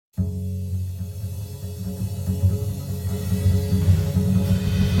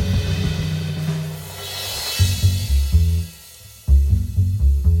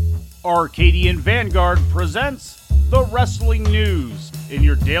Arcadian Vanguard presents the Wrestling News in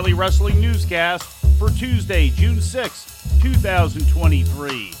your daily wrestling newscast for Tuesday, June 6,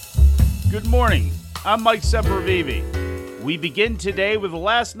 2023. Good morning, I'm Mike Sempervive. We begin today with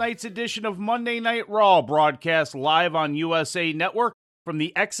last night's edition of Monday Night Raw, broadcast live on USA Network from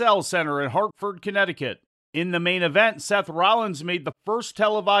the XL Center in Hartford, Connecticut. In the main event, Seth Rollins made the first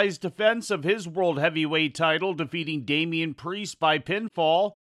televised defense of his World Heavyweight title, defeating Damian Priest by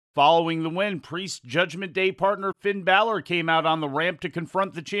pinfall. Following the win, Priest's Judgment Day partner Finn Balor came out on the ramp to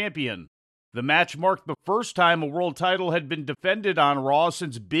confront the champion. The match marked the first time a world title had been defended on Raw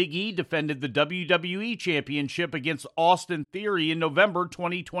since Big E defended the WWE Championship against Austin Theory in November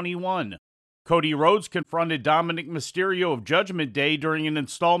 2021. Cody Rhodes confronted Dominic Mysterio of Judgment Day during an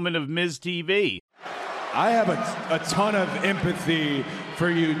installment of Miz TV. I have a ton of empathy for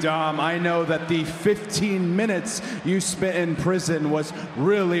you, Dom. I know that the 15 minutes you spent in prison was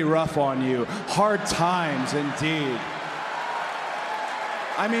really rough on you. Hard times, indeed.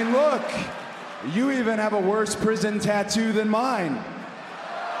 I mean, look, you even have a worse prison tattoo than mine.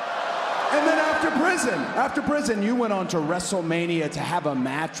 And then after prison, you went on to WrestleMania to have a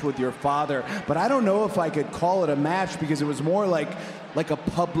match with your father. But I don't know if I could call it a match because it was more like a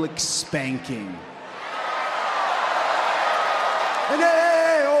public spanking. And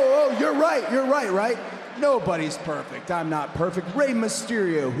you're right? Nobody's perfect. I'm not perfect. Rey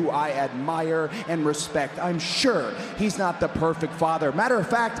Mysterio, who I admire and respect, I'm sure he's not the perfect father. Matter of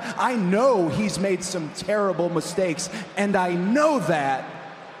fact, I know he's made some terrible mistakes, and I know that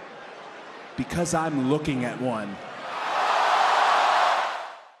because I'm looking at one.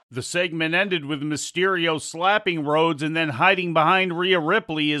 The segment ended with Mysterio slapping Rhodes and then hiding behind Rhea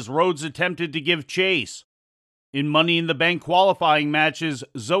Ripley as Rhodes attempted to give chase. In Money in the Bank qualifying matches,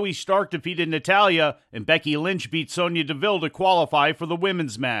 Zoe Stark defeated Natalya and Becky Lynch beat Sonya Deville to qualify for the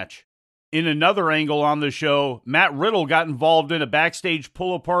women's match. In another angle on the show, Matt Riddle got involved in a backstage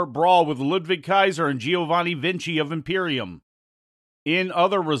pull-apart brawl with Ludwig Kaiser and Giovanni Vinci of Imperium. In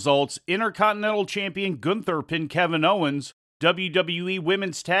other results, Intercontinental Champion Gunther pinned Kevin Owens, WWE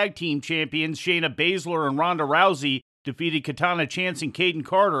Women's Tag Team Champions Shayna Baszler and Ronda Rousey defeated Katana Chance and Kaden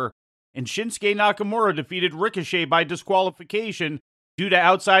Carter, and Shinsuke Nakamura defeated Ricochet by disqualification due to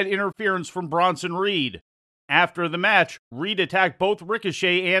outside interference from Bronson Reed. After the match, Reed attacked both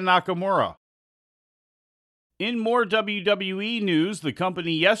Ricochet and Nakamura. In more WWE news, the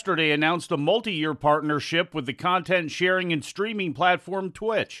company yesterday announced a multi-year partnership with the content sharing and streaming platform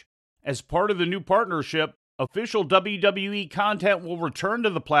Twitch. As part of the new partnership, official WWE content will return to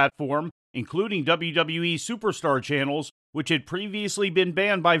the platform, including WWE Superstar channels, which had previously been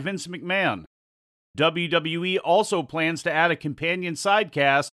banned by Vince McMahon. WWE also plans to add a companion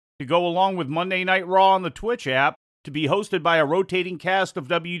sidecast to go along with Monday Night Raw on the Twitch app to be hosted by a rotating cast of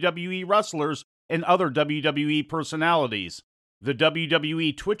WWE wrestlers and other WWE personalities. The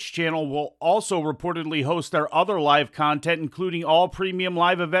WWE Twitch channel will also reportedly host their other live content, including all premium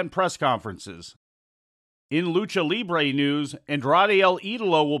live event press conferences. In Lucha Libre news, Andrade El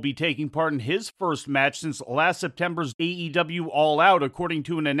Idolo will be taking part in his first match since last September's AEW All Out, according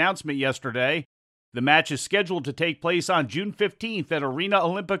to an announcement yesterday. The match is scheduled to take place on June 15th at Arena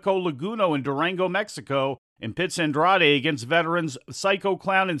Olímpico Laguna in Durango, Mexico, and pits Andrade against veterans Psycho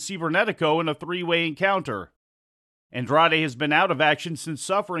Clown and Cibernetico in a three-way encounter. Andrade has been out of action since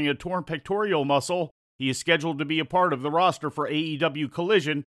suffering a torn pectoral muscle. He is scheduled to be a part of the roster for AEW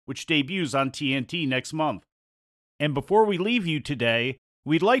Collision, which debuts on TNT next month. And before we leave you today,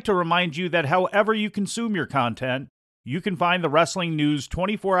 we'd like to remind you that however you consume your content, you can find the wrestling news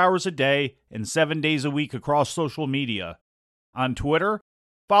 24 hours a day and 7 days a week across social media. On Twitter,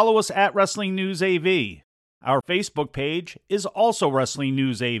 follow us at Wrestling News AV. Our Facebook page is also Wrestling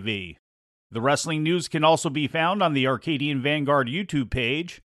News AV. The Wrestling News can also be found on the Arcadian Vanguard YouTube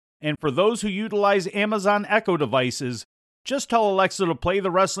page. And for those who utilize Amazon Echo devices, just tell Alexa to play the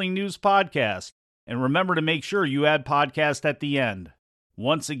Wrestling News podcast, and remember to make sure you add podcast at the end.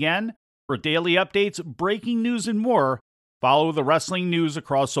 Once again, for daily updates, breaking news, and more, follow the Wrestling News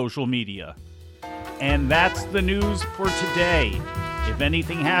across social media. And that's the news for today. If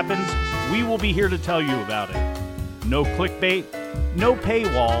anything happens, we will be here to tell you about it. No clickbait, no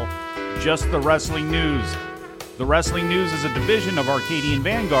paywall, just the Wrestling News. The Wrestling News is a division of Arcadian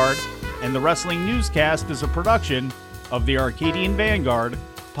Vanguard, and the Wrestling Newscast is a production of the Arcadian Vanguard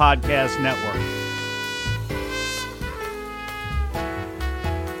Podcast Network.